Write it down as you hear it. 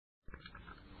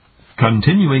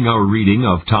Continuing our reading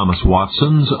of Thomas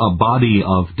Watson's A Body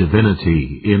of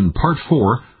Divinity, in Part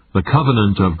 4, The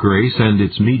Covenant of Grace and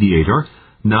its Mediator,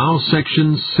 now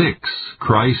Section 6,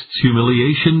 Christ's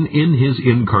Humiliation in His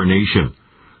Incarnation.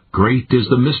 Great is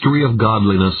the mystery of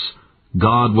godliness.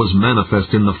 God was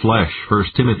manifest in the flesh, 1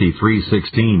 Timothy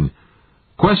 3:16.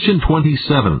 Question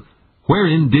 27.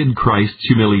 Wherein did Christ's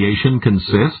humiliation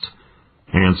consist?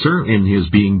 Answer, in His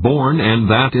being born, and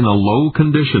that in a low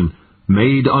condition,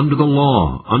 made under the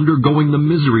law, undergoing the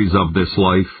miseries of this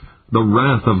life, the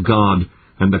wrath of God,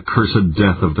 and the cursed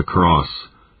death of the cross.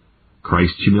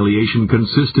 Christ's humiliation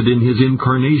consisted in His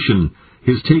incarnation,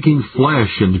 His taking flesh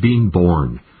and being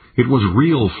born. It was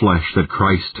real flesh that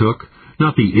Christ took,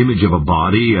 not the image of a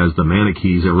body, as the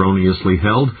Manichees erroneously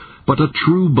held, but a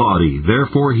true body.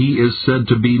 Therefore He is said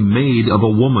to be made of a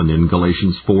woman in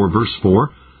Galatians 4, verse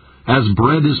 4. As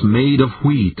bread is made of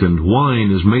wheat, and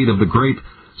wine is made of the grape,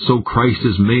 so Christ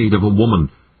is made of a woman.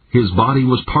 His body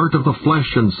was part of the flesh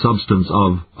and substance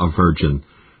of a virgin.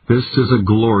 This is a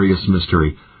glorious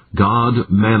mystery.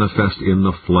 God manifest in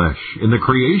the flesh. In the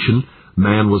creation,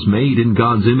 man was made in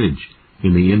God's image.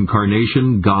 In the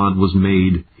incarnation, God was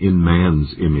made in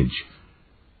man's image.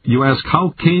 You ask,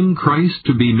 how came Christ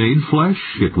to be made flesh?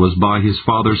 It was by His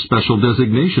Father's special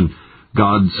designation.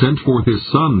 God sent forth His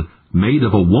Son, made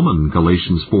of a woman,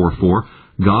 Galatians 4:4.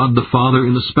 God the Father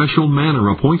in a special manner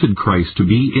appointed Christ to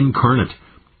be incarnate,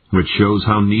 which shows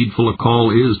how needful a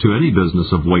call is to any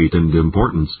business of weight and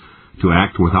importance. To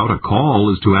act without a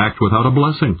call is to act without a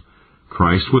blessing.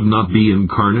 Christ would not be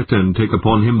incarnate and take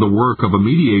upon Him the work of a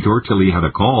mediator till He had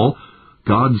a call.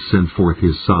 God sent forth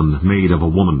His Son, made of a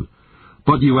woman.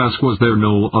 But you ask, was there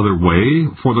no other way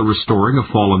for the restoring of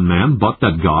fallen man but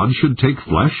that God should take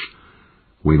flesh?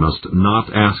 We must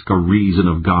not ask a reason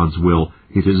of God's will.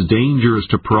 It is dangerous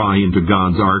to pry into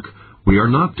God's ark. We are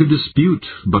not to dispute,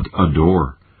 but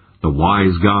adore. The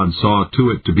wise God saw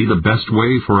to it to be the best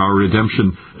way for our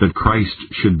redemption that Christ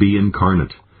should be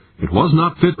incarnate. It was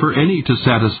not fit for any to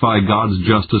satisfy God's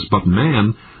justice but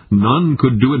man. None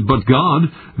could do it but God.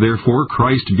 Therefore,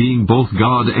 Christ, being both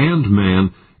God and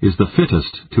man, is the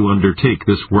fittest to undertake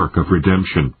this work of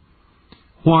redemption.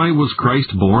 Why was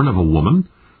Christ born of a woman?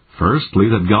 Firstly,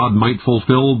 that God might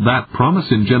fulfill that promise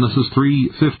in Genesis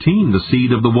 3:15, the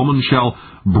seed of the woman shall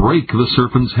break the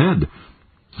serpent's head.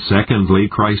 Secondly,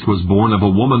 Christ was born of a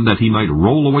woman that He might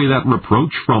roll away that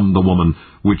reproach from the woman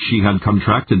which she had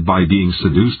contracted by being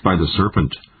seduced by the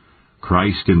serpent.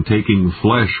 Christ, in taking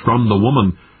flesh from the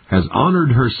woman, has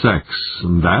honored her sex,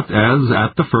 and that as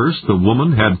at the first the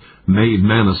woman had made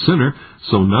man a sinner,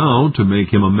 so now, to make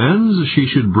him amends, she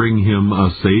should bring him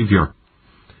a Savior.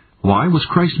 Why was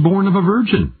Christ born of a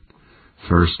virgin?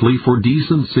 Firstly, for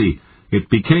decency. It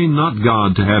became not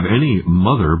God to have any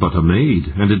mother but a maid,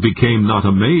 and it became not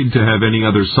a maid to have any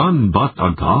other son but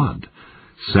a God.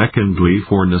 Secondly,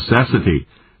 for necessity.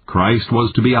 Christ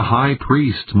was to be a high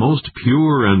priest, most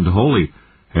pure and holy.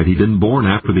 Had He been born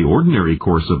after the ordinary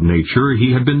course of nature,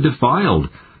 He had been defiled,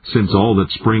 since all that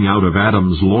spring out of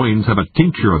Adam's loins have a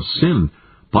tincture of sin.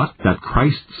 But that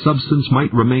Christ's substance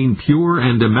might remain pure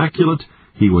and immaculate,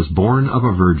 He was born of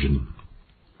a virgin.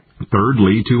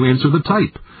 Thirdly, to answer the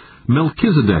type.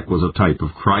 Melchizedek was a type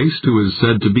of Christ, who is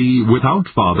said to be without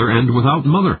father and without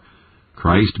mother.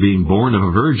 Christ, being born of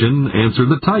a virgin, answered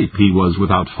the type. He was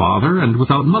without father and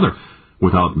without mother.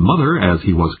 Without mother, as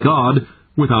He was God.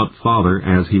 Without father,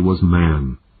 as He was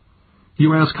man.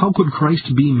 You ask, how could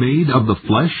Christ be made of the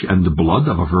flesh and blood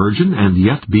of a virgin, and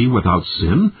yet be without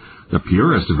sin? The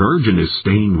purest virgin is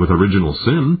stained with original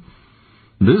sin.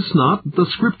 This not the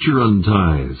Scripture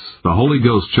unties. The Holy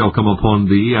Ghost shall come upon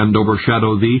thee, and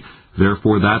overshadow thee.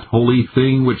 Therefore that holy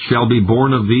thing which shall be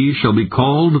born of thee shall be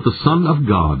called the Son of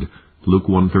God. Luke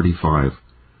 1:35.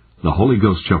 The Holy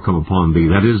Ghost shall come upon thee.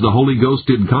 That is, the Holy Ghost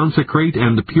did consecrate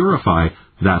and purify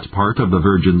that part of the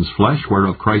virgin's flesh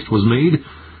whereof Christ was made.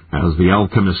 As the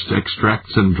alchemist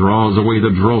extracts and draws away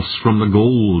the dross from the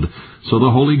gold, so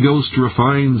the Holy Ghost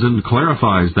refines and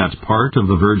clarifies that part of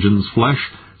the virgin's flesh,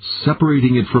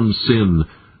 separating it from sin.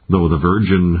 Though the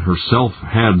Virgin herself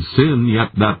had sin,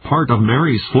 yet that part of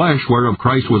Mary's flesh whereof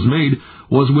Christ was made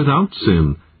was without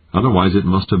sin. Otherwise it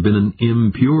must have been an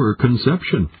impure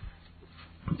conception.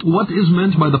 What is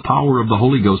meant by the power of the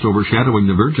Holy Ghost overshadowing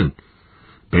the Virgin?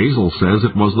 Basil says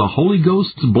it was the Holy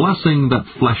Ghost's blessing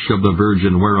that flesh of the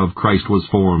Virgin whereof Christ was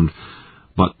formed.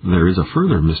 But there is a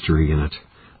further mystery in it.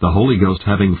 The Holy Ghost,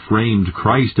 having framed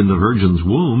Christ in the Virgin's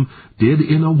womb, did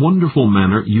in a wonderful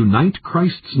manner unite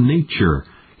Christ's nature,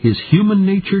 His human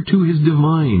nature to His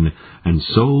divine, and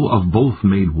so of both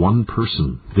made one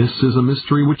person. This is a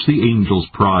mystery which the angels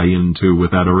pry into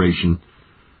with adoration.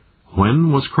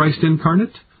 When was Christ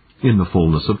incarnate? In the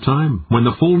fullness of time. When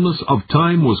the fullness of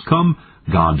time was come,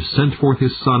 God sent forth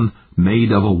his Son,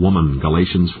 made of a woman,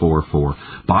 Galatians 4:4.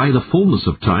 By the fullness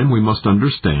of time we must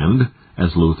understand,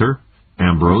 as Luther,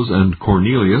 Ambrose, and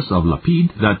Cornelius of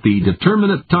Lapide, that the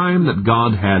determinate time that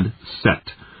God had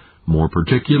set. More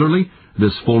particularly,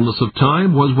 this fullness of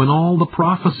time was when all the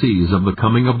prophecies of the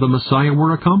coming of the Messiah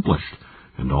were accomplished,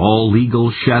 and all legal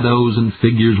shadows and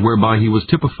figures whereby he was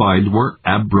typified were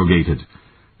abrogated.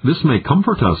 This may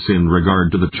comfort us in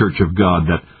regard to the Church of God,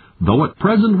 that though at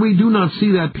present we do not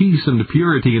see that peace and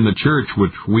purity in the Church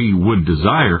which we would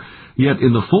desire, yet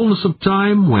in the fullness of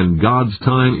time, when God's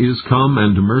time is come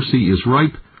and mercy is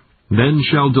ripe, then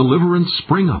shall deliverance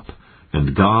spring up,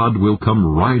 and God will come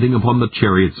riding upon the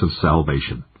chariots of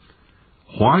salvation.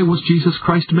 Why was Jesus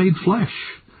Christ made flesh?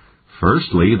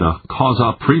 Firstly, the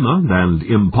causa prima and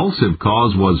impulsive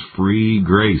cause was free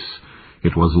grace.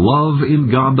 It was love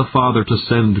in God the Father to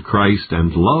send Christ,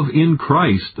 and love in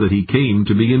Christ that he came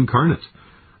to be incarnate.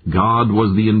 God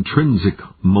was the intrinsic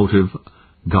motive.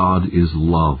 God is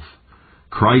love.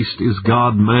 Christ is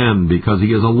God-man because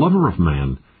he is a lover of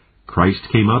man. Christ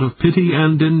came out of pity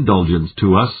and indulgence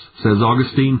to us, says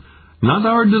Augustine. Not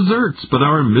our deserts, but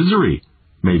our misery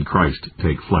made Christ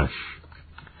take flesh.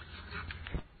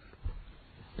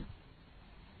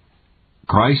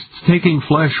 Christ's taking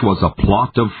flesh was a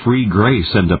plot of free grace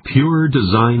and a pure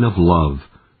design of love.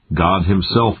 God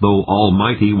himself, though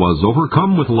almighty, was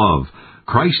overcome with love.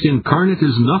 Christ incarnate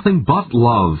is nothing but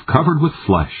love covered with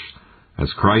flesh.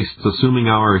 As Christ's assuming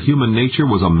our human nature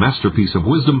was a masterpiece of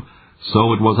wisdom,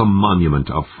 so it was a monument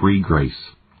of free grace.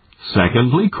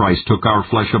 Secondly, Christ took our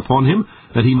flesh upon him,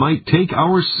 that he might take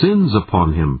our sins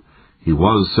upon him. He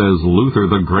was, says Luther,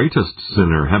 the greatest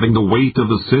sinner, having the weight of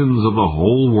the sins of the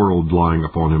whole world lying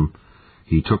upon him.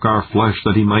 He took our flesh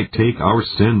that he might take our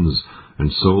sins,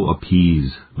 and so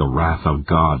appease the wrath of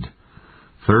God.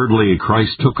 Thirdly,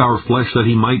 Christ took our flesh that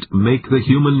he might make the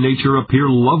human nature appear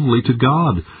lovely to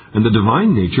God, and the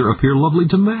divine nature appear lovely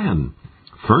to man.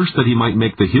 First, that he might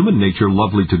make the human nature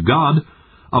lovely to God.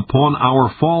 Upon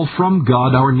our fall from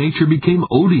God, our nature became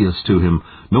odious to him.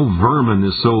 No vermin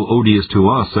is so odious to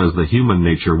us as the human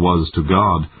nature was to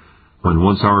God. When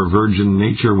once our virgin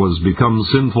nature was become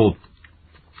sinful,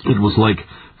 it was like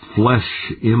flesh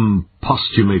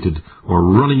imposthumated, or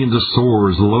running into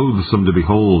sores, loathsome to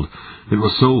behold. It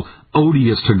was so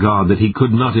odious to God that he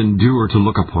could not endure to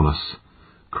look upon us.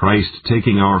 Christ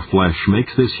taking our flesh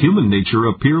makes this human nature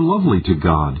appear lovely to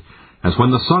God. As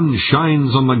when the sun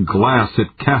shines on the glass, it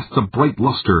casts a bright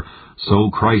luster,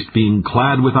 so Christ, being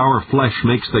clad with our flesh,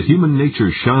 makes the human nature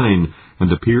shine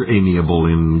and appear amiable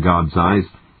in God's eyes.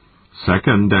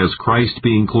 Second, as Christ,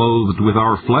 being clothed with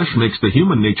our flesh, makes the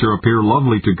human nature appear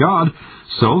lovely to God,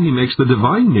 so he makes the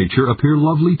divine nature appear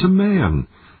lovely to man.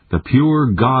 The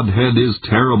pure Godhead is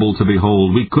terrible to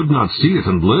behold. We could not see it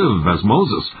and live, as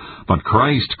Moses, but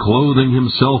Christ, clothing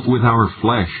himself with our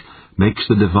flesh, makes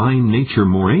the divine nature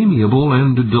more amiable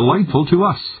and delightful to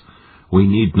us. We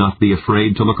need not be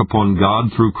afraid to look upon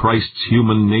God through Christ's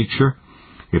human nature.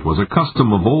 It was a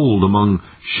custom of old among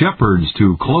shepherds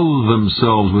to clothe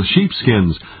themselves with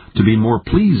sheepskins, to be more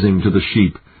pleasing to the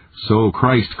sheep. So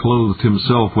Christ clothed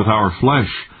himself with our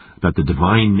flesh, that the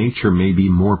divine nature may be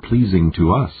more pleasing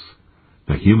to us.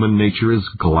 The human nature is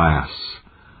glass,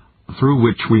 through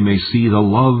which we may see the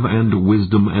love and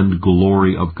wisdom and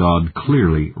glory of God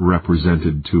clearly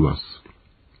represented to us.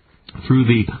 Through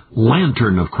the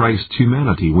lantern of Christ's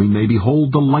humanity, we may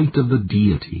behold the light of the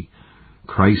deity.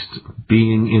 Christ,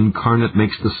 being incarnate,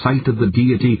 makes the sight of the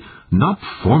deity not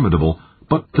formidable,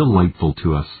 but delightful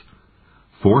to us.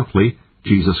 Fourthly,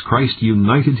 Jesus Christ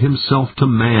united himself to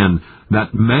man,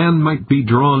 that man might be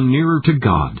drawn nearer to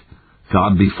God.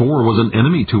 God before was an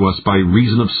enemy to us by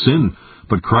reason of sin,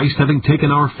 but Christ, having taken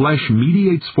our flesh,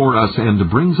 mediates for us and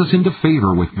brings us into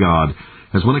favor with God.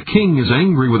 As when a king is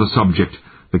angry with a subject,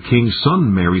 the king's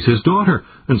son marries his daughter,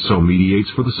 and so mediates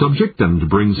for the subject and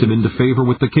brings him into favor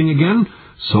with the king again.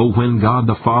 So when God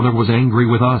the Father was angry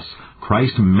with us,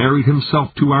 Christ married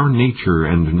himself to our nature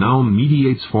and now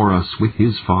mediates for us with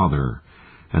his Father,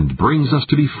 and brings us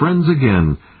to be friends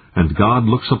again, and God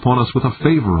looks upon us with a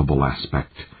favorable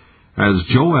aspect. As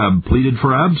Joab pleaded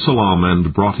for Absalom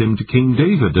and brought him to King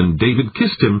David, and David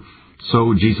kissed him,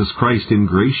 so Jesus Christ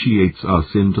ingratiates us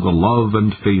into the love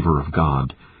and favor of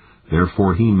God.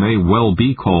 Therefore he may well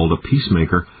be called a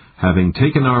peacemaker, having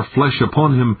taken our flesh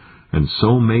upon him, and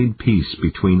so made peace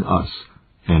between us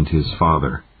and his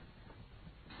Father.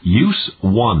 Use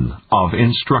 1 of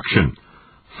instruction.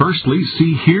 Firstly,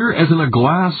 see here as in a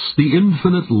glass the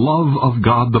infinite love of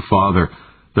God the Father.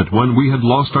 that when we had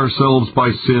lost ourselves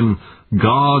by sin,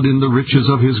 God in the riches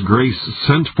of his grace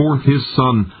sent forth his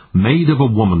Son, made of a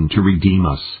woman, to redeem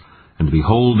us. And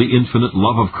behold the infinite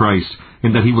love of Christ,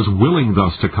 in that he was willing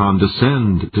thus to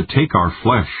condescend, to take our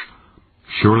flesh.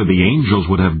 Surely the angels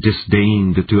would have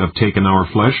disdained to have taken our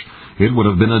flesh. It would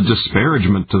have been a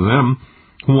disparagement to them.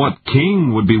 What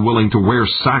king would be willing to wear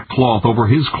sackcloth over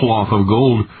his cloth of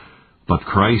gold? But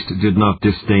Christ did not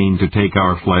disdain to take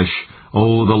our flesh.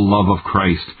 Oh, the love of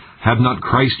Christ! Had not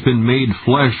Christ been made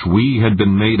flesh, we had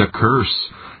been made a curse.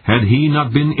 Had he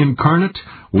not been incarnate,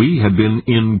 we had been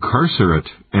incarcerate,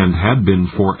 and had been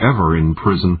forever in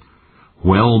prison.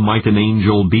 Well might an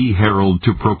angel be herald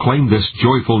to proclaim this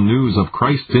joyful news of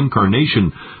Christ's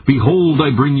incarnation. Behold, I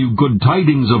bring you good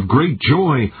tidings of great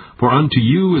joy, for unto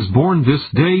you is born this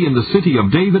day in the city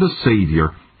of David a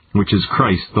Savior, which is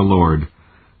Christ the Lord.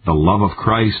 The love of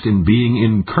Christ in being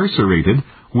incarcerated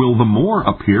will the more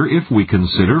appear if we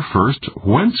consider first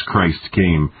whence Christ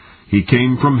came. He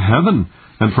came from heaven,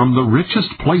 and from the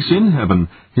richest place in heaven,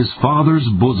 his Father's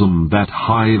bosom, that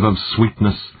hive of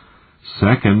sweetness.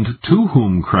 Second, to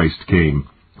whom Christ came.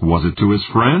 Was it to his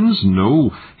friends?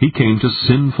 No, he came to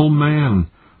sinful man.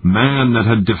 Man that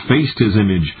had defaced his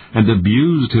image and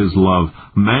abused his love.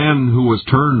 Man who was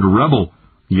turned rebel.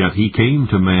 Yet he came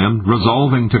to man,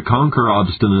 resolving to conquer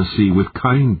obstinacy with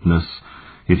kindness.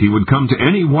 If he would come to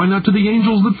any, why not to the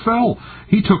angels that fell?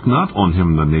 He took not on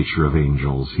him the nature of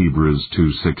angels, Hebrews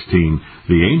 2:16.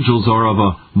 The angels are of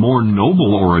a more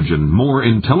noble origin, more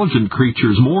intelligent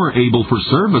creatures, more able for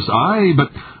service. Aye,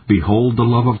 but behold the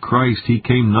love of Christ. He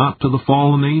came not to the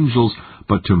fallen angels,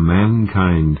 but to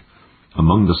mankind.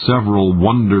 Among the several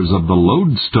wonders of the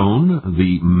lodestone,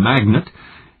 the magnet,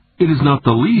 it is not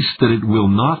the least that it will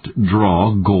not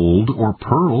draw gold or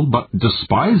pearl, but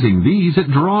despising these,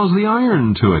 it draws the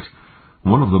iron to it,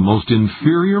 one of the most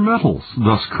inferior metals.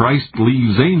 Thus Christ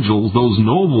leaves angels, those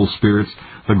noble spirits,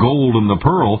 the gold and the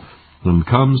pearl, and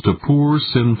comes to poor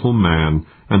sinful man,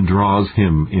 and draws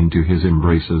him into his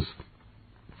embraces.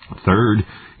 Third,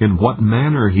 in what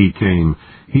manner he came.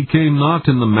 He came not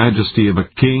in the majesty of a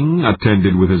king,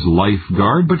 attended with his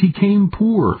lifeguard, but he came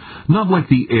poor, not like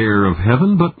the heir of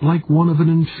heaven, but like one of an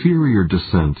inferior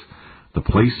descent. The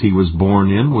place he was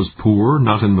born in was poor,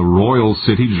 not in the royal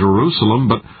city, Jerusalem,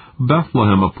 but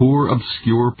Bethlehem, a poor,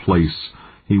 obscure place.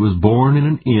 He was born in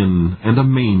an inn, and a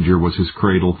manger was his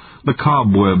cradle, the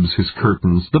cobwebs his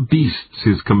curtains, the beasts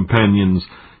his companions.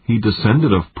 He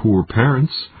descended of poor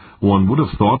parents. One would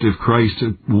have thought if Christ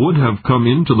would have come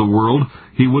into the world,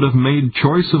 he would have made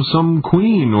choice of some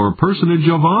queen or personage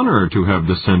of honor to have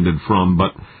descended from,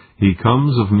 but he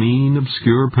comes of mean,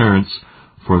 obscure parents.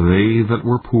 For they that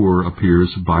were poor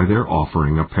appears by their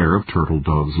offering a pair of turtle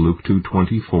doves, Luke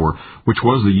 2:24, which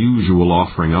was the usual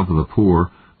offering of the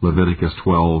poor, Leviticus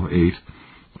 12:8.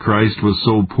 Christ was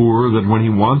so poor that when he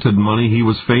wanted money, he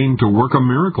was fain to work a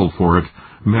miracle for it,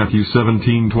 Matthew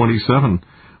 17:27.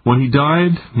 When he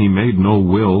died, he made no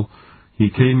will.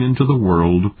 He came into the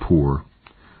world poor.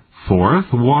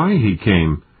 Fourth, why he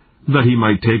came? That he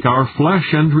might take our flesh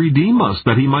and redeem us,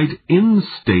 that he might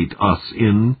instate us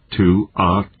into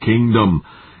a kingdom.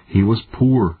 He was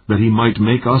poor, that he might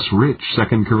make us rich,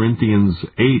 2 Corinthians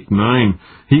 8:9.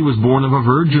 He was born of a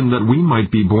virgin, that we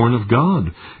might be born of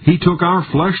God. He took our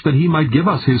flesh, that he might give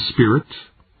us his spirit.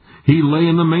 He lay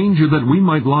in the manger, that we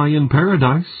might lie in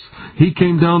paradise. He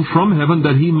came down from heaven,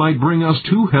 that he might bring us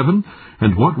to heaven.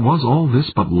 And what was all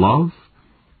this but love?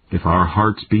 If our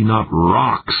hearts be not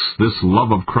rocks, this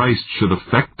love of Christ should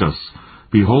affect us.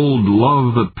 Behold,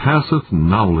 love that passeth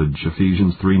knowledge,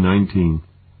 Ephesians 3:19.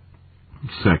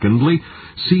 Secondly,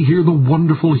 see here the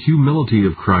wonderful humility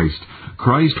of Christ.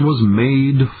 Christ was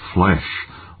made flesh.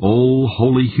 O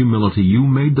holy humility, you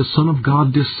made the Son of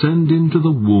God descend into the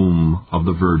womb of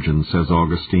the Virgin, says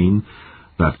Augustine,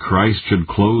 that Christ should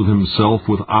clothe himself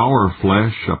with our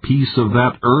flesh, a piece of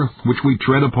that earth which we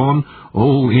tread upon.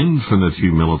 O infinite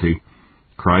humility!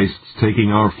 Christ's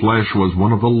taking our flesh was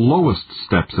one of the lowest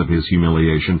steps of his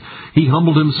humiliation. He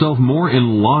humbled himself more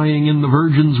in lying in the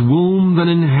Virgin's womb than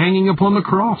in hanging upon the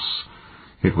cross.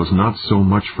 It was not so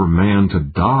much for man to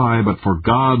die, but for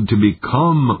God to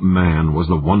become man was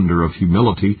the wonder of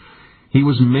humility. He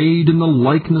was made in the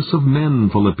likeness of men,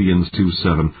 Philippians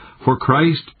 2:7. For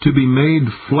Christ to be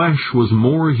made flesh was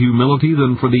more humility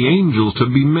than for the angels to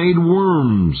be made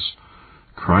worms.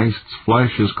 Christ's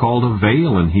flesh is called a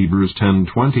veil in Hebrews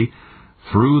 10:20.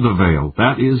 Through the veil,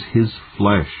 that is his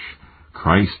flesh,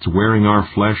 Christ, wearing our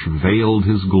flesh, veiled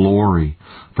his glory.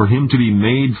 For him to be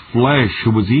made flesh,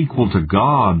 who was equal to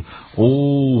God,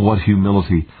 oh, what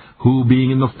humility! Who,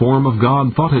 being in the form of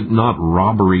God, thought it not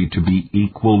robbery to be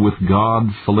equal with God.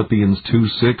 Philippians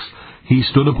 2:6. He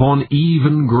stood upon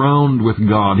even ground with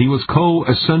God. He was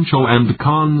co-essential and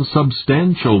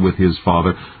consubstantial with his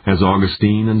Father, as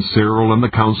Augustine and Cyril and the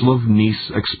Council of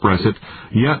Nice express it.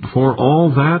 Yet for all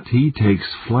that he takes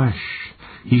flesh.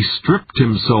 He stripped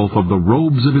himself of the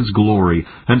robes of his glory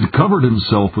and covered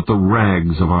himself with the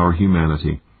rags of our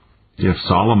humanity. If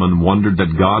Solomon wondered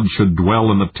that God should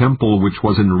dwell in the temple which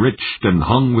was enriched and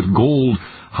hung with gold,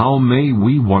 how may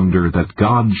we wonder that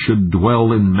God should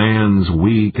dwell in man's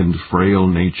weak and frail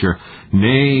nature?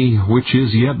 Nay, which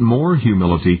is yet more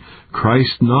humility,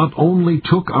 Christ not only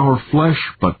took our flesh,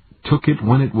 but took it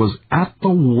when it was at the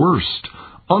worst,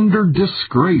 under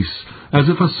disgrace, as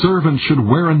if a servant should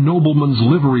wear a nobleman's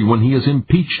livery when he is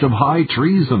impeached of high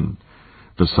treason.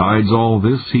 Besides all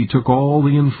this, he took all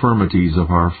the infirmities of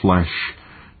our flesh.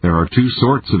 There are two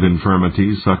sorts of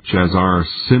infirmities, such as are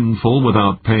sinful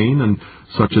without pain, and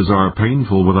such as are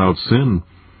painful without sin.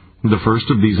 The first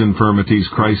of these infirmities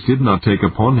Christ did not take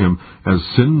upon him as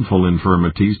sinful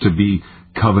infirmities, to be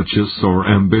covetous or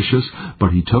ambitious,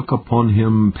 but he took upon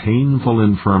him painful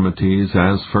infirmities,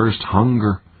 as first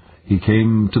hunger. He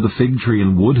came to the fig tree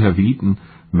and would have eaten,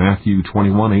 Matthew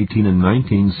 21:18 and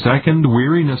 19. Second,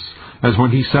 weariness, as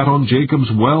when he sat on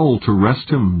Jacob's well to rest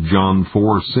him, John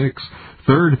 4:6.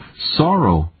 Third,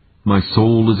 sorrow. My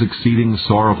soul is exceeding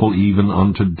sorrowful even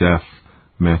unto death,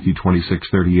 Matthew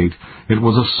 26:38. It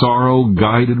was a sorrow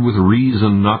guided with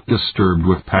reason, not disturbed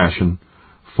with passion.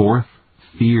 Fourth,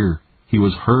 fear. He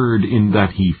was heard in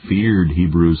that he feared,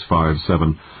 Hebrews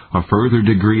 5:7. A further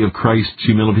degree of Christ's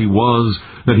humility was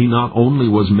that he not only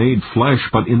was made flesh,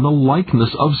 but in the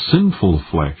likeness of sinful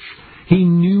flesh. He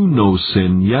knew no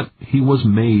sin, yet he was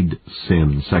made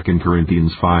sin, 2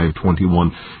 Corinthians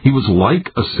 5:21. He was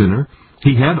like a sinner.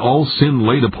 He had all sin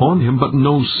laid upon him, but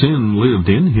no sin lived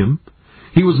in him.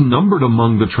 He was numbered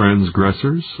among the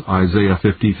transgressors, Isaiah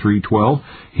 53:12.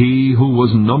 He who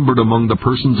was numbered among the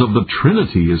persons of the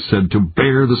Trinity is said to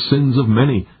bear the sins of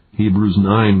many, Hebrews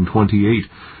 9:28.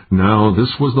 Now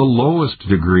this was the lowest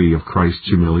degree of Christ's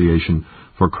humiliation.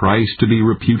 For Christ to be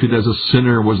reputed as a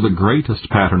sinner was the greatest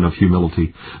pattern of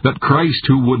humility. That Christ,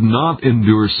 who would not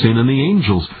endure sin in the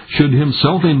angels, should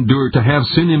himself endure to have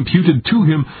sin imputed to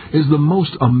him, is the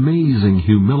most amazing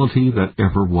humility that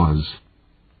ever was.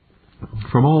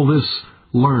 From all this,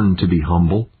 learn to be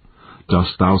humble.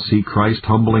 Dost thou see Christ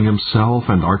humbling himself,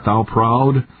 and art thou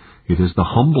proud? It is the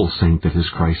humble saint that is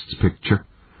Christ's picture.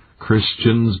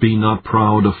 Christians, be not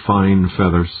proud of fine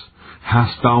feathers.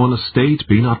 Hast thou an estate?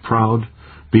 Be not proud.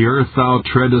 The earth thou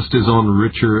treadest is on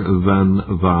richer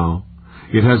than thou.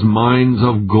 It has mines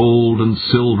of gold and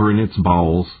silver in its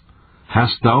bowels.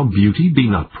 Hast thou beauty? Be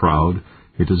not proud.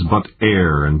 It is but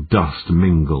air and dust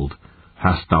mingled.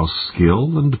 Hast thou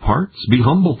skill and parts? Be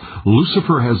humble.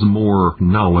 Lucifer has more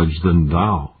knowledge than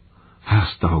thou.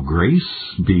 Hast thou grace?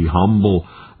 Be humble.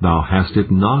 Thou hast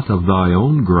it not of thy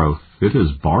own growth. It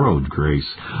is borrowed grace.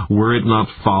 Were it not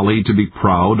folly to be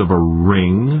proud of a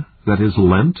ring that is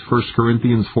lent, 1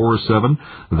 Corinthians 4:7?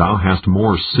 Thou hast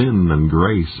more sin than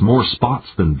grace, more spots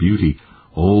than beauty.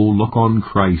 Oh, look on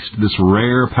Christ, this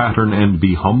rare pattern, and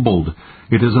be humbled.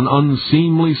 It is an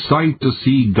unseemly sight to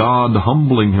see God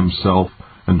humbling himself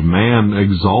and man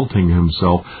exalting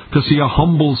himself, to see a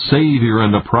humble Savior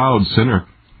and a proud sinner.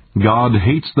 God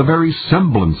hates the very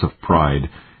semblance of pride.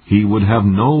 He would have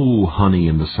no honey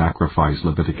in the sacrifice,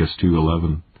 Leviticus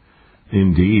 2:11.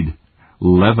 Indeed,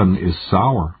 leaven is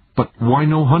sour, but why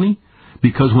no honey?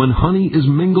 Because when honey is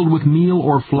mingled with meal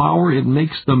or flour, it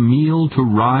makes the meal to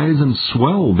rise and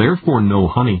swell, therefore no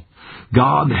honey.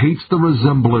 God hates the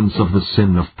resemblance of the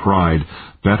sin of pride.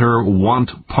 Better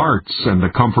want parts and the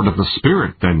comfort of the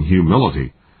Spirit than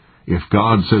humility. If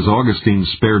God, says Augustine,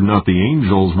 spared not the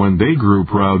angels when they grew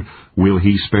proud, will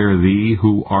he spare thee,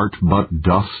 who art but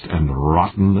dust and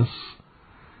rottenness?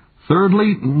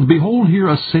 Thirdly, behold here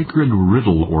a sacred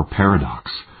riddle or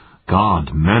paradox.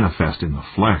 God manifest in the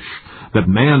flesh. That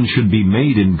man should be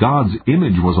made in God's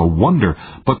image was a wonder,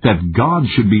 but that God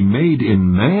should be made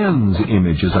in man's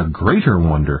image is a greater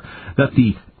wonder. That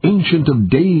the Ancient of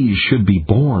Days should be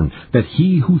born, that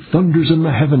he who thunders in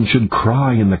the heaven should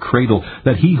cry in the cradle,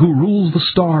 that he who rules the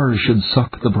stars should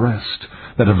suck the breast,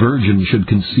 that a virgin should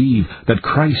conceive, that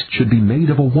Christ should be made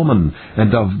of a woman,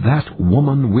 and of that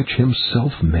woman which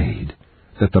himself made,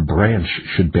 that the branch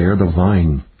should bear the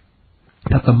vine,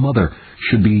 that the mother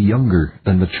should be younger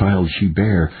than the child she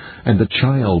bare, and the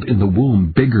child in the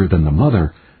womb bigger than the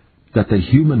mother, that the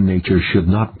human nature should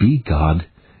not be God,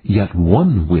 yet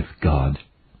one with God.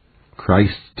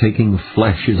 Christ's taking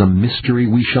flesh is a mystery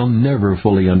we shall never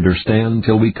fully understand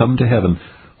till we come to heaven,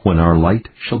 when our light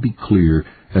shall be clear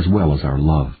as well as our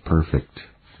love perfect.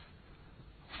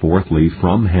 Fourthly,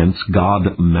 from hence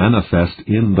God manifest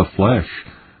in the flesh.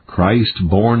 Christ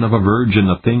born of a virgin,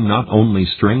 a thing not only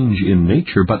strange in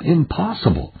nature, but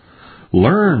impossible.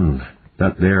 Learn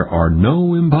that there are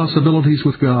no impossibilities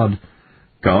with God.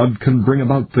 God can bring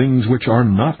about things which are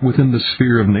not within the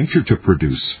sphere of nature to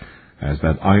produce, as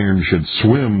that iron should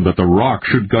swim, that the rock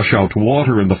should gush out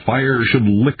water, and the fire should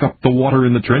lick up the water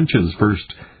in the trenches. 1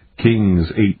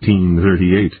 Kings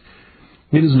 18:38.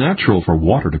 It is natural for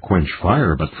water to quench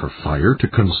fire, but for fire to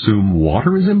consume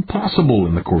water is impossible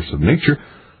in the course of nature.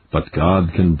 But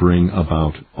God can bring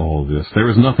about all this. There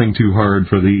is nothing too hard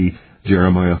for thee,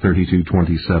 Jeremiah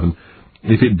 32:27.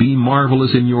 If it be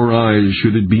marvelous in your eyes,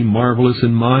 should it be marvelous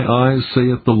in my eyes,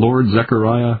 saith the Lord,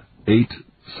 Zechariah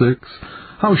 8:6.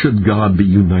 How should God be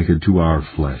united to our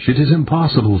flesh? It is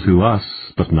impossible to us,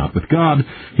 but not with God.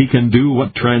 He can do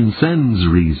what transcends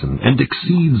reason and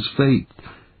exceeds faith.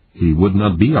 He would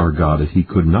not be our God if he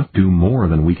could not do more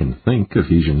than we can think,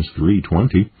 Ephesians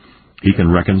 3:20. He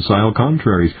can reconcile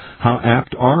contraries. How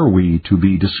apt are we to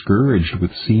be discouraged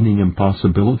with seeming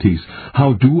impossibilities?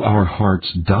 How do our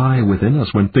hearts die within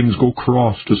us when things go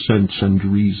cross to sense and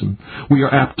reason? We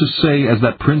are apt to say, as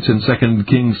that prince in 2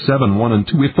 Kings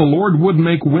 7:1-2, if the Lord would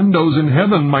make windows in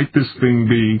heaven, might this thing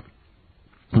be?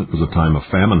 It was a time of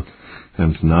famine,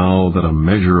 and now that a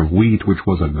measure of wheat, which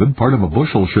was a good part of a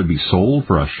bushel, should be sold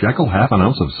for a shekel, half an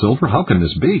ounce of silver, how can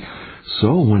this be?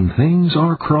 So when things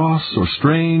are cross or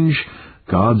strange,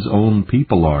 God's own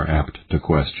people are apt to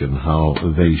question how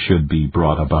they should be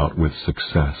brought about with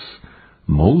success.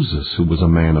 Moses, who was a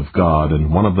man of God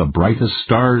and one of the brightest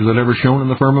stars that ever shone in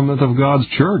the firmament of God's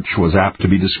church, was apt to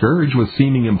be discouraged with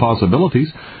seeming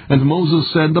impossibilities. And Moses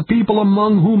said, the people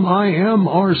among whom I am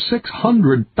are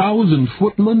 600,000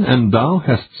 footmen, and thou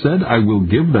hast said, I will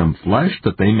give them flesh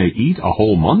that they may eat a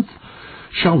whole month.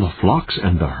 Shall the flocks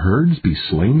and the herds be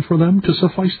slain for them to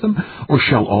suffice them? Or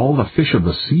shall all the fish of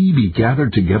the sea be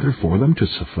gathered together for them to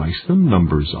suffice them?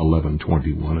 Numbers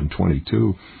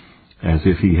 11:21-22. As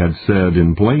if he had said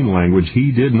in plain language,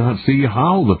 he did not see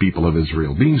how the people of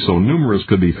Israel, being so numerous,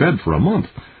 could be fed for a month.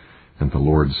 And the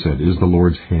Lord said, is the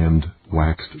Lord's hand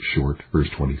waxed short? Verse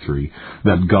 23.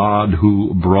 That God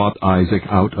who brought Isaac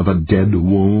out of a dead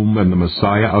womb and the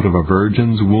Messiah out of a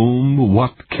virgin's womb,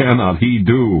 what cannot he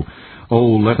do?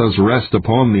 Oh, let us rest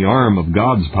upon the arm of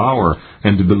God's power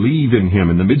and believe in him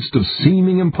in the midst of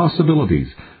seeming impossibilities.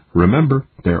 Remember,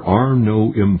 there are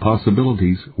no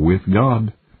impossibilities with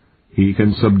God. He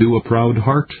can subdue a proud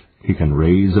heart. He can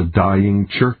raise a dying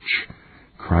church.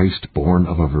 Christ born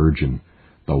of a virgin,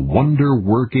 the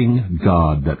wonder-working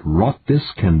God that wrought this,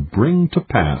 can bring to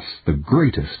pass the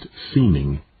greatest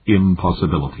seeming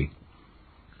impossibility.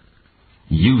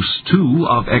 Use, too,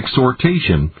 of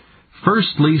exhortation.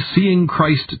 Firstly, seeing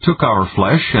Christ took our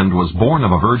flesh and was born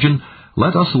of a virgin,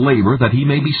 let us labor that he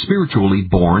may be spiritually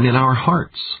born in our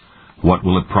hearts. What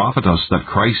will it profit us that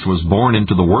Christ was born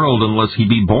into the world unless he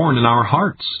be born in our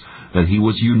hearts, that he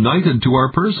was united to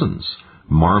our persons?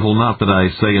 Marvel not that I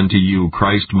say unto you,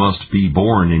 Christ must be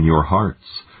born in your hearts,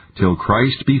 till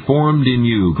Christ be formed in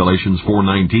you, Galatians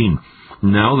 4:19.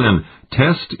 Now then,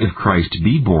 test if Christ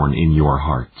be born in your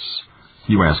hearts.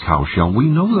 You ask, how shall we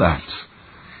know that?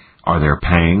 Are there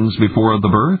pangs before the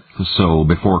birth? So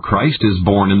before Christ is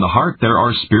born in the heart, there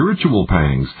are spiritual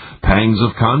pangs, pangs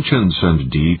of conscience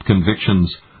and deep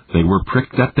convictions. They were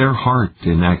pricked at their heart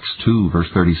in Acts 2, verse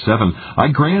 37. I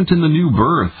grant in the new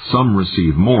birth, some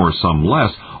receive more, some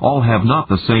less. All have not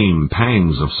the same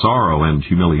pangs of sorrow and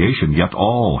humiliation, yet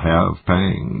all have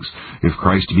pangs. If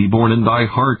Christ be born in thy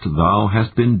heart, thou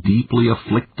hast been deeply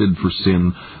afflicted for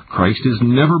sin. Christ is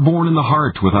never born in the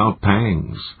heart without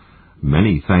pangs.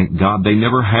 Many, thank God, they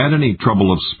never had any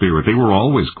trouble of spirit. They were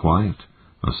always quiet,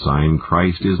 a sign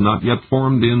Christ is not yet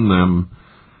formed in them.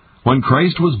 When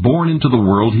Christ was born into the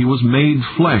world, he was made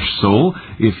flesh. So,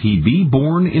 if he be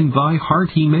born in thy heart,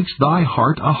 he makes thy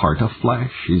heart a heart of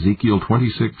flesh. Ezekiel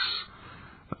 36,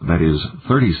 that is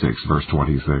 36, verse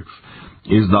 26.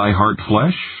 Is thy heart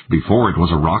flesh? Before it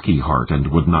was a rocky heart,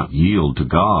 and would not yield to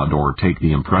God or take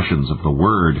the impressions of the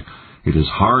Word. It is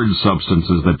hard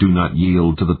substances that do not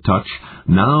yield to the touch.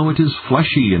 Now it is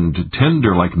fleshy and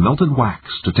tender like melted wax,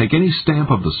 to take any stamp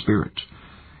of the Spirit.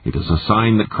 It is a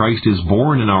sign that Christ is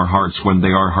born in our hearts when they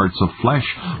are hearts of flesh,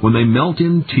 when they melt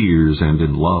in tears and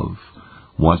in love.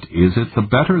 What is it the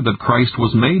better that Christ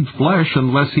was made flesh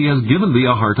unless he has given thee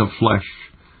a heart of flesh?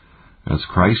 As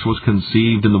Christ was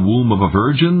conceived in the womb of a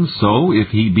virgin, so, if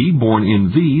he be born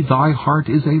in thee, thy heart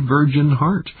is a virgin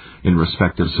heart, in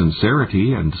respect of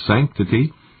sincerity and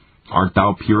sanctity. Art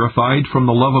thou purified from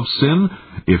the love of sin?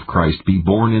 If Christ be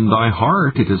born in thy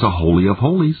heart, it is a holy of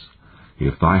holies.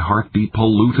 If thy heart be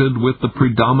polluted with the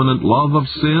predominant love of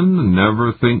sin,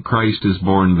 never think Christ is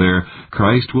born there.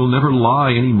 Christ will never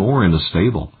lie any more in a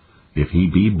stable. If he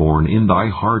be born in thy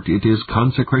heart, it is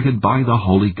consecrated by the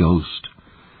Holy Ghost.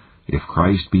 If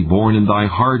Christ be born in thy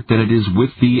heart, then it is with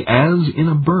thee as in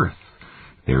a birth.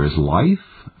 There is life.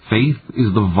 Faith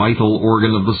is the vital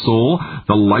organ of the soul.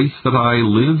 The life that I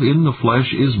live in the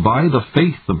flesh is by the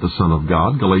faith of the Son of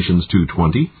God, Galatians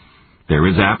 2:20. There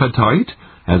is appetite,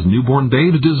 as newborn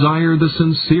babes desire the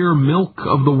sincere milk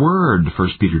of the Word,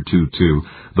 1 Peter 2:2.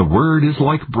 The Word is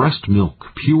like breast milk,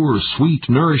 pure, sweet,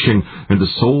 nourishing, and the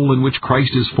soul in which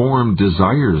Christ is formed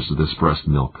desires this breast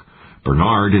milk.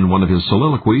 Bernard, in one of his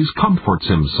soliloquies, comforts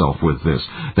himself with this,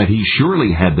 that he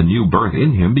surely had the new birth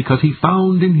in him because he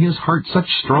found in his heart such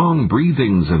strong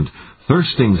breathings and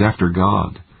thirstings after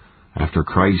God. After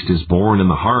Christ is born in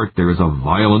the heart, there is a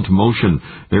violent motion.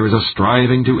 There is a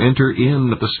striving to enter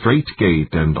in at the strait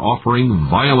gate and offering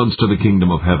violence to the kingdom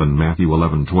of heaven, Matthew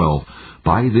 11:12.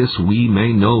 By this we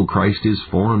may know Christ is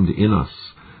formed in us.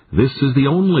 This is the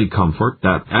only comfort,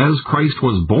 that as Christ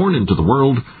was born into the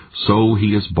world, so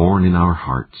he is born in our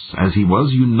hearts. As he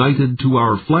was united to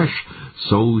our flesh,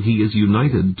 so he is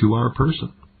united to our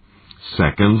person.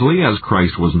 Secondly, as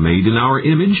Christ was made in our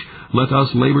image, let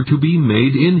us labor to be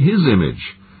made in his image.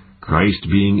 Christ,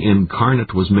 being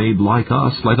incarnate, was made like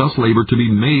us. Let us labor to be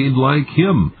made like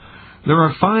him. There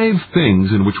are 5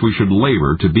 things in which we should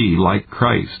labor to be like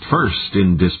Christ. First,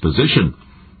 in disposition.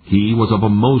 He was of a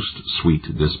most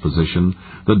sweet disposition,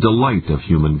 the delight of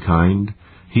humankind.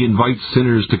 He invites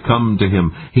sinners to come to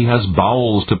him. He has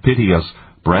bowels to pity us,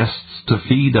 breasts to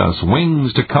feed us,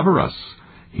 wings to cover us.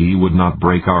 He would not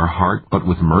break our heart, but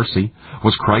with mercy.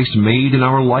 Was Christ made in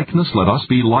our likeness? Let us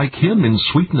be like him in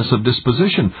sweetness of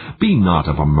disposition. Be not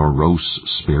of a morose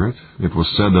spirit. It was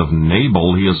said of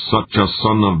Nabal, he is such a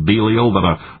son of Belial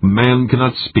that a man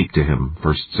cannot speak to him.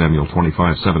 1 Samuel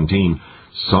 25:17.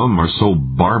 Some are so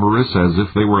barbarous as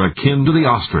if they were akin to the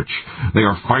ostrich. They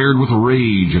are fired with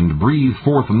rage and breathe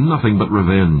forth nothing but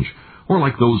revenge. Or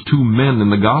like those 2 men in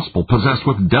the gospel, possessed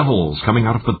with devils, coming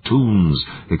out of the tombs,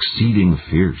 exceeding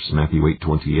fierce, Matthew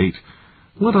 8:28.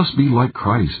 Let us be like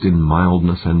Christ in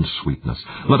mildness and sweetness.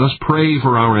 Let us pray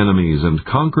for our enemies and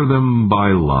conquer them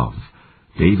by love.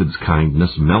 David's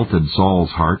kindness melted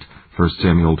Saul's heart, 1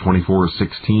 Samuel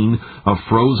 24:16, a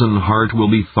frozen heart will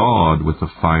be thawed with the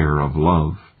fire of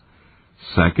love.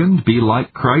 Second, be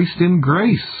like Christ in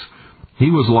grace. He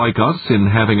was like us in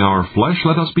having our flesh.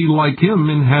 Let us be like him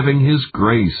in having his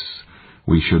grace.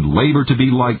 We should labor to be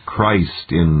like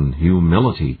Christ in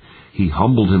humility. He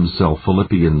humbled himself,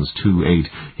 Philippians 2:8.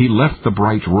 He left the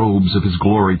bright robes of his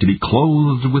glory to be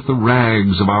clothed with the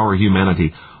rags of our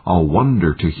humanity, a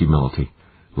wonder to humility.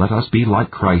 Let us be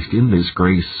like Christ in this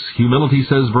grace. Humility,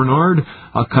 says Bernard,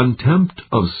 a contempt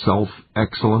of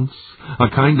self-excellence, a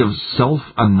kind of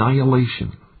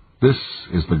self-annihilation. This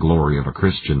is the glory of a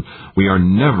Christian. We are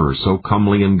never so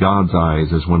comely in God's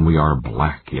eyes as when we are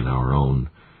black in our own.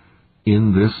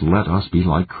 In this let us be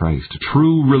like Christ.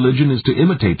 True religion is to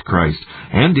imitate Christ.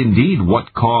 And indeed,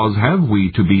 what cause have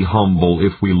we to be humble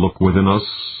if we look within us,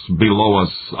 below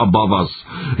us, above us?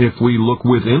 If we look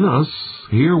within us,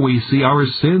 here we see our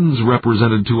sins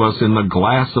represented to us in the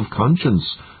glass of conscience.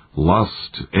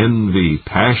 Lust, envy,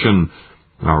 passion.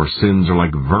 Our sins are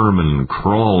like vermin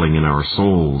crawling in our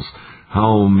souls.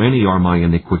 How many are my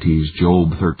iniquities,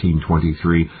 Job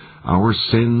 13:23. Our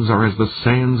sins are as the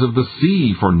sands of the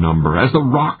sea for number, as the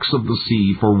rocks of the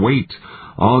sea for weight.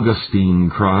 Augustine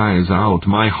cries out,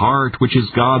 my heart, which is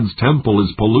God's temple,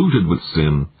 is polluted with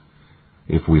sin.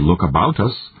 If we look about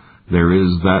us, there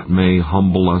is that may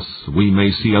humble us. We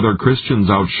may see other Christians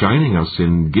outshining us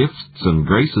in gifts and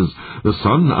graces. The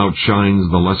sun outshines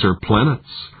the lesser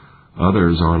planets.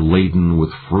 Others are laden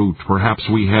with fruit. Perhaps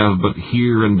we have but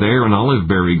here and there an olive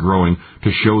berry growing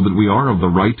to show that we are of the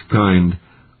right kind.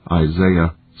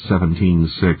 Isaiah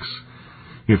 17:6.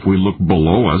 If we look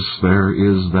below us, there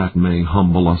is that may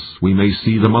humble us. We may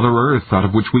see the Mother Earth out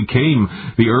of which we came.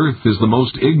 The earth is the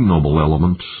most ignoble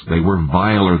element. They were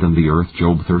viler than the earth,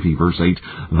 Job 30:8.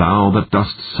 Thou that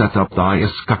dost set up thy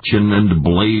escutcheon and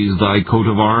blaze thy coat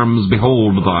of arms,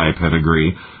 behold thy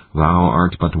pedigree. Thou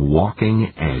art but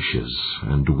walking ashes,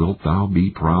 and wilt thou be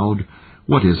proud?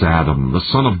 What is Adam, the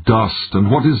son of dust, and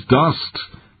what is dust,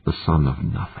 the son of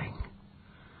nothing?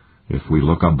 If we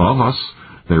look above us,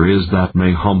 there is that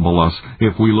may humble us.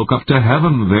 If we look up to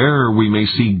heaven, there we may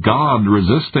see God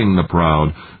resisting the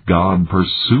proud, God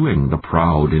pursuing the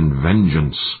proud in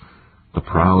vengeance. The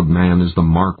proud man is the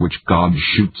mark which God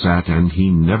shoots at, and he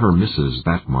never misses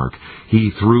that mark.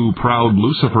 He threw proud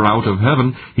Lucifer out of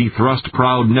heaven. He thrust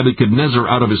proud Nebuchadnezzar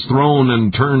out of his throne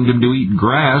and turned him to eat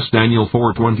grass, Daniel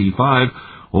 4:25.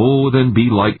 Oh, then be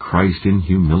like Christ in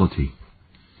humility.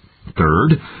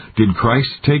 Third, did Christ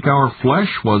take our flesh?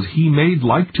 Was he made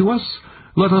like to us?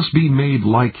 Let us be made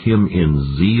like him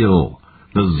in zeal.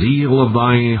 The zeal of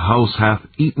thy house hath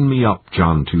eaten me up,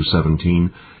 John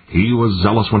 2:17. He was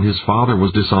zealous when his Father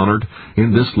was dishonored.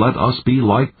 In this let us be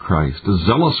like Christ,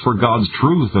 zealous for God's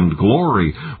truth and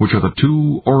glory, which are the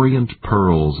two orient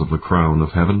pearls of the crown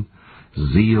of heaven.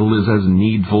 Zeal is as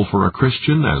needful for a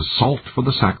Christian as salt for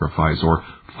the sacrifice, or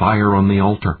fire on the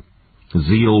altar.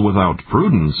 Zeal without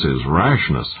prudence is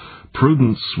rashness.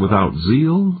 Prudence without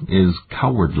zeal is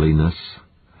cowardliness.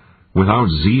 Without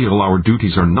zeal, our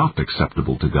duties are not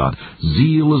acceptable to God.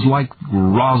 Zeal is like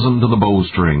rosin to the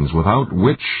bowstrings, without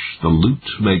which the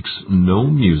lute makes no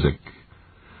music.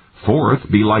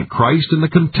 Fourth, be like Christ in the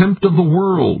contempt of the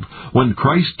world. When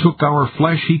Christ took our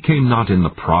flesh, he came not in the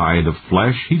pride of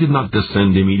flesh. He did not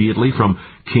descend immediately from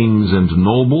kings and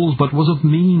nobles, but was of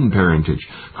mean parentage.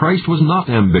 Christ was not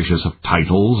ambitious of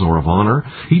titles or of honor.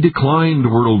 He declined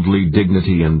worldly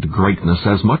dignity and greatness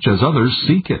as much as others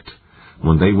seek it.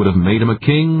 When they would have made him a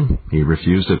king, he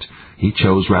refused it. He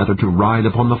chose rather to ride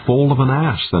upon the foal of an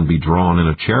ass than be drawn in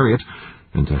a chariot,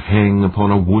 and to hang upon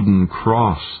a wooden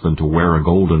cross than to wear a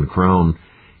golden crown.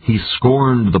 He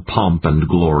scorned the pomp and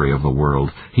glory of the world.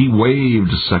 He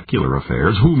waived secular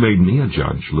affairs. Who made me a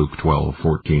judge? Luke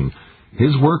 12:14.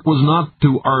 His work was not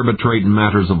to arbitrate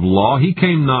matters of law. He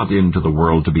came not into the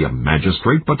world to be a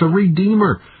magistrate, but a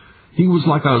redeemer. He was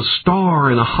like a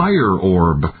star in a higher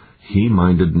orb. He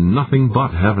minded nothing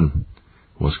but heaven.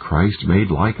 Was Christ made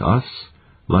like us?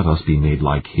 Let us be made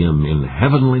like him in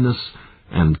heavenliness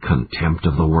and contempt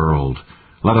of the world.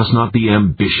 Let us not be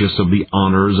ambitious of the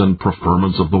honors and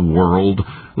preferments of the world.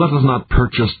 Let us not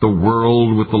purchase the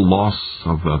world with the loss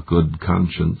of a good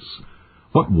conscience.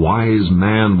 What wise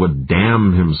man would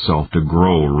damn himself to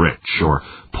grow rich, or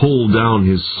pull down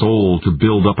his soul to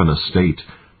build up an estate?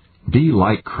 Be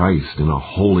like Christ in a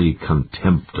holy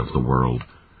contempt of the world.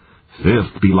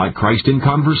 Fifth, be like Christ in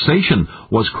conversation.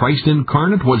 Was Christ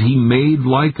incarnate? Was he made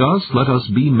like us? Let us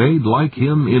be made like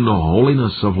him in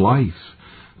holiness of life.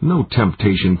 No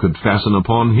temptation could fasten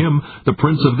upon him. The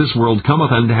prince of this world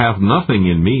cometh and hath nothing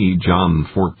in me, John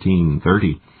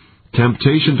 14:30.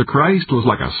 Temptation to Christ was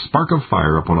like a spark of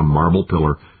fire upon a marble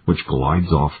pillar, which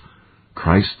glides off.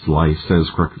 Christ's life, says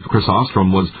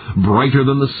Chrysostom, was brighter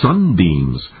than the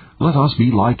sunbeams. Let us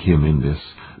be like him in this.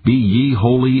 Be ye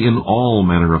holy in all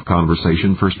manner of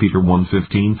conversation, 1 Peter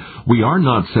 1:15. We are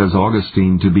not, says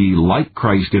Augustine, to be like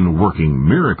Christ in working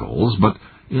miracles, but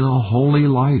in a holy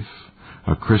life.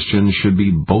 A Christian should be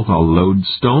both a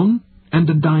lodestone and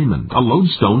a diamond. A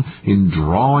lodestone in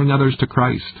drawing others to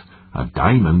Christ, a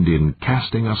diamond in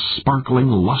casting a sparkling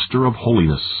luster of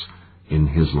holiness in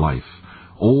his life.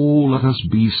 Oh, let us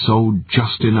be so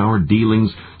just in our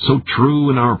dealings, so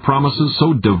true in our promises,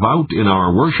 so devout in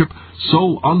our worship,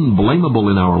 so unblameable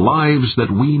in our lives, that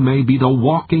we may be the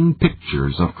walking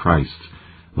pictures of Christ.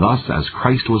 Thus, as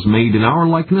Christ was made in our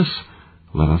likeness,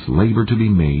 let us labor to be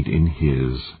made in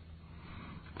his.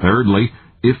 Thirdly,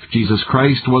 if Jesus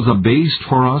Christ was abased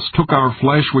for us, took our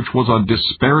flesh, which was a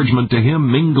disparagement to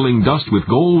him, mingling dust with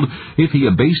gold, if he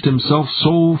abased himself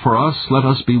so for us, let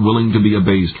us be willing to be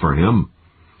abased for him.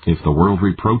 If the world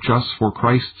reproach us for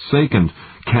Christ's sake and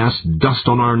cast dust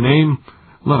on our name,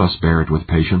 let us bear it with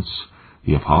patience.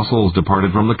 The apostles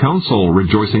departed from the council,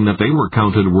 rejoicing that they were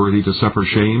counted worthy to suffer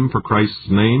shame for Christ's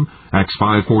name, Acts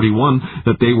 5:41,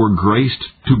 that they were graced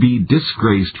to be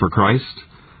disgraced for Christ.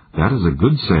 That is a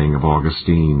good saying of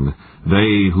Augustine.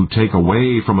 They who take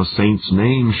away from a saint's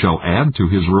name shall add to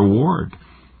his reward.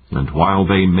 And while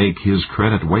they make his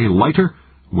credit weigh lighter,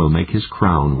 will make his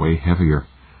crown weigh heavier.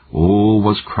 Oh,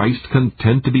 was Christ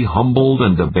content to be humbled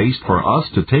and debased for us,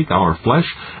 to take our flesh,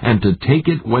 and to take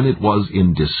it when it was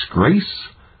in disgrace?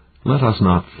 Let us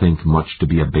not think much to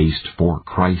be abased for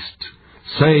Christ.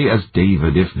 Say as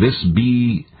David, if this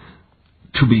be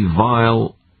to be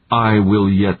vile, I will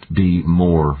yet be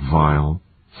more vile.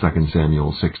 2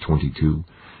 Samuel 6:22.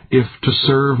 If to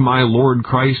serve my Lord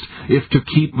Christ, if to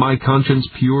keep my conscience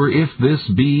pure, if this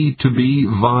be to be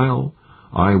vile,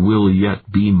 I will yet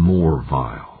be more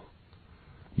vile.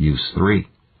 Use 3,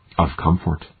 of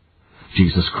comfort.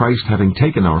 Jesus Christ, having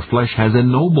taken our flesh, has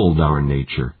ennobled our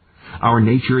nature. Our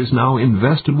nature is now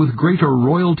invested with greater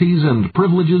royalties and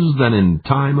privileges than in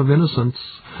time of innocence.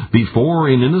 Before,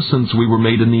 in innocence, we were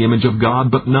made in the image of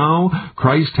God, but now,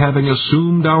 Christ having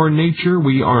assumed our nature,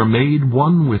 we are made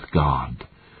one with God.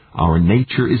 Our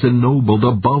nature is ennobled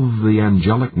above the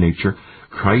angelic nature.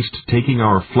 Christ, taking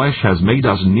our flesh, has made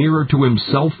us nearer to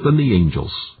himself than the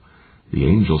angels. The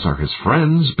angels are his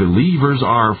friends. Believers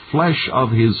are flesh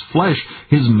of his flesh,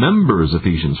 his members,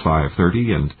 Ephesians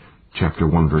 5:30 and chapter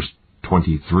 1, verse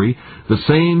 23. The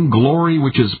same glory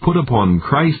which is put upon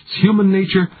Christ's human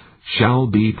nature shall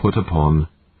be put upon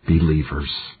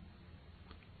believers.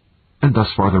 And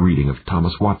thus far the reading of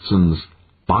Thomas Watson's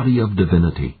Body of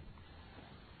Divinity.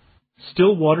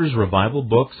 Still Waters Revival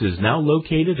Books is now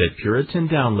located at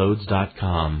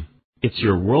PuritanDownloads.com. It's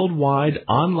your worldwide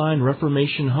online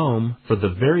Reformation home for the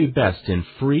very best in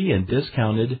free and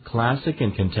discounted classic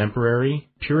and contemporary,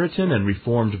 Puritan and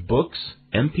Reformed books,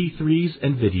 MP3s,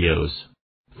 and videos.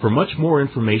 For much more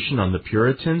information on the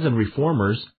Puritans and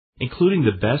Reformers, including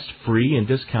the best free and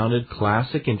discounted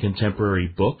classic and contemporary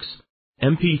books,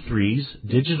 MP3s,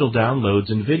 digital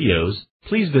downloads, and videos,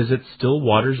 please visit Still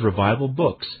Waters Revival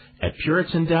Books at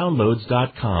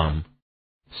PuritanDownloads.com.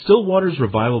 Still Waters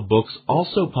Revival Books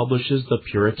also publishes the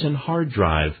Puritan Hard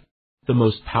Drive, the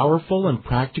most powerful and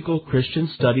practical Christian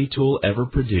study tool ever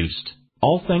produced.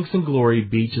 All thanks and glory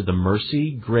be to the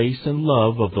mercy, grace, and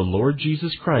love of the Lord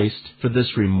Jesus Christ for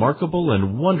this remarkable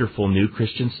and wonderful new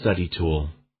Christian study tool.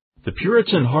 The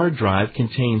Puritan Hard Drive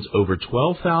contains over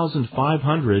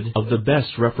 12,500 of the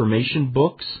best Reformation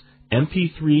books,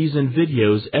 MP3s, and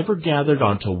videos ever gathered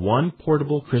onto one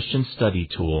portable Christian study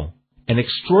tool. An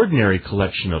extraordinary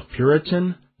collection of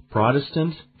Puritan,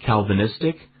 Protestant,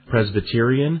 Calvinistic,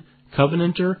 Presbyterian,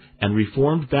 Covenanter, and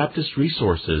Reformed Baptist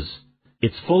resources.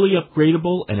 It's fully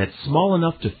upgradable and it's small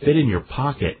enough to fit in your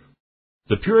pocket.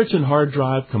 The Puritan Hard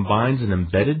Drive combines an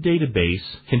embedded database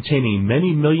containing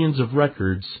many millions of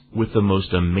records with the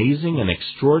most amazing and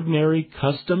extraordinary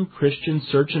custom Christian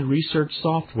search and research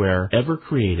software ever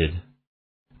created.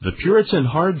 The Puritan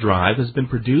Hard Drive has been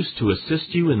produced to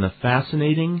assist you in the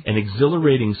fascinating and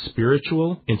exhilarating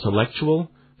spiritual,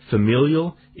 intellectual,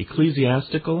 familial,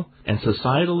 ecclesiastical, and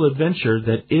societal adventure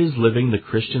that is living the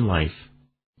Christian life.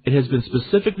 It has been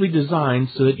specifically designed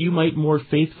so that you might more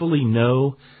faithfully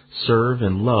know, serve,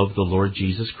 and love the Lord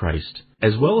Jesus Christ,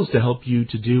 as well as to help you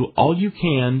to do all you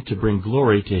can to bring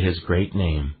glory to his great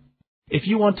name. If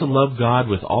you want to love God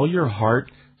with all your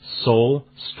heart, soul,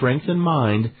 strength, and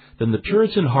mind, then the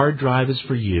Puritan Hard Drive is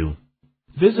for you.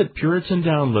 Visit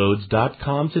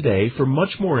PuritanDownloads.com today for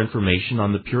much more information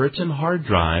on the Puritan Hard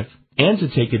Drive and to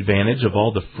take advantage of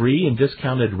all the free and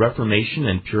discounted Reformation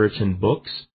and Puritan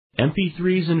books,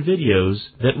 MP3s, and videos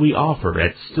that we offer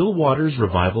at Still Waters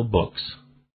Revival Books.